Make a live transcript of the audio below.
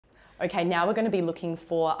Okay, now we're going to be looking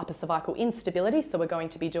for upper cervical instability. So we're going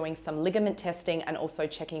to be doing some ligament testing and also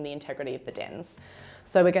checking the integrity of the dens.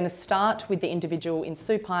 So we're going to start with the individual in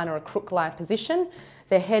supine or a crook-like position,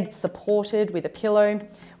 their head supported with a pillow.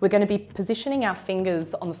 We're going to be positioning our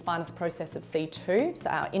fingers on the spinous process of C2, so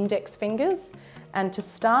our index fingers. And to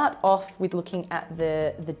start off with looking at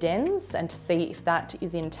the dens and to see if that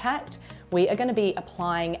is intact, we are going to be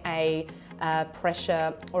applying a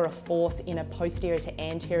pressure or a force in a posterior to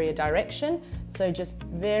anterior direction. So just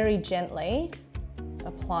very gently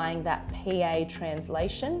applying that PA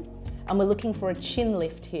translation. And we're looking for a chin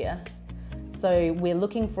lift here. So we're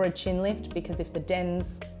looking for a chin lift because if the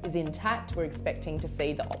dens is intact, we're expecting to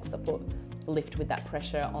see the occiput lift with that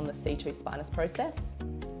pressure on the C2 spinous process.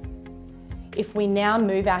 If we now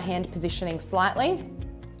move our hand positioning slightly,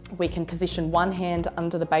 we can position one hand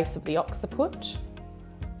under the base of the occiput.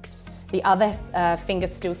 The other finger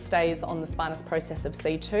still stays on the spinous process of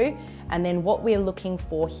C2. And then what we're looking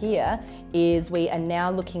for here is we are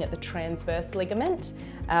now looking at the transverse ligament.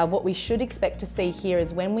 What we should expect to see here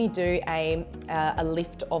is when we do a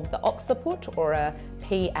lift of the occiput or a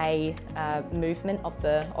PA movement of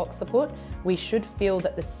the occiput, we should feel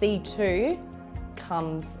that the C2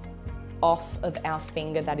 comes off of our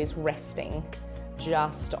finger that is resting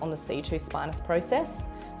just on the C2 spinous process.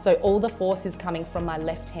 So all the force is coming from my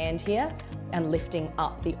left hand here and lifting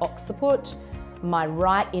up the occiput. My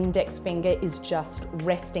right index finger is just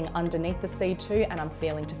resting underneath the C2 and I'm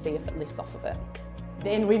feeling to see if it lifts off of it.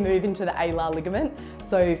 Then we move into the alar ligament.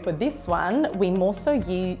 So for this one, we more so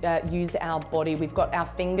use our body. We've got our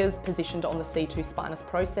fingers positioned on the C2 spinous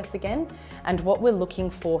process again. And what we're looking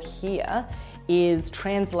for here is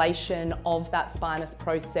translation of that spinous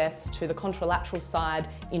process to the contralateral side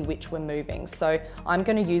in which we're moving. So I'm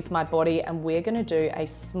going to use my body and we're going to do a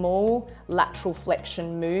small lateral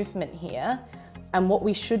flexion movement here. And what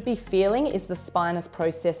we should be feeling is the spinous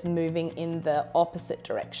process moving in the opposite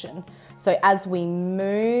direction. So as we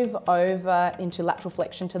move over into lateral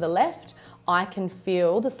flexion to the left, I can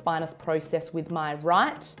feel the spinous process with my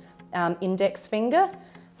right index finger,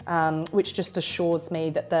 which just assures me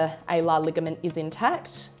that the alar ligament is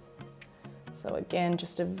intact. So again,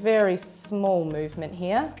 just a very small movement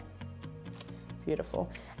here. Beautiful.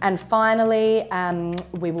 And finally,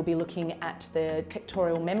 we will be looking at the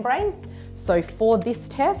tectorial membrane. So for this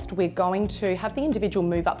test, we're going to have the individual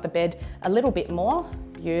move up the bed a little bit more.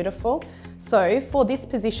 Beautiful. So for this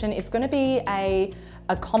position, it's going to be a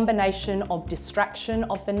combination of distraction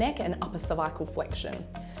of the neck and upper cervical flexion.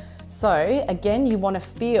 So again, you want to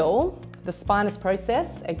feel the spinous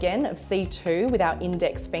process, again, of C2 with our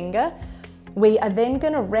index finger. We are then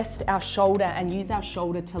going to rest our shoulder and use our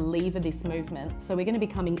shoulder to lever this movement. So we're going to be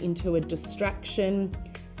coming into a distraction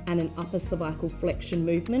and an upper cervical flexion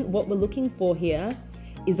movement. What we're looking for here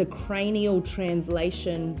is a cranial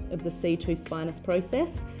translation of the C2 spinous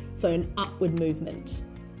process, so an upward movement.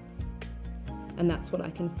 And that's what I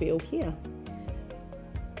can feel here.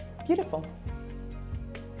 Beautiful.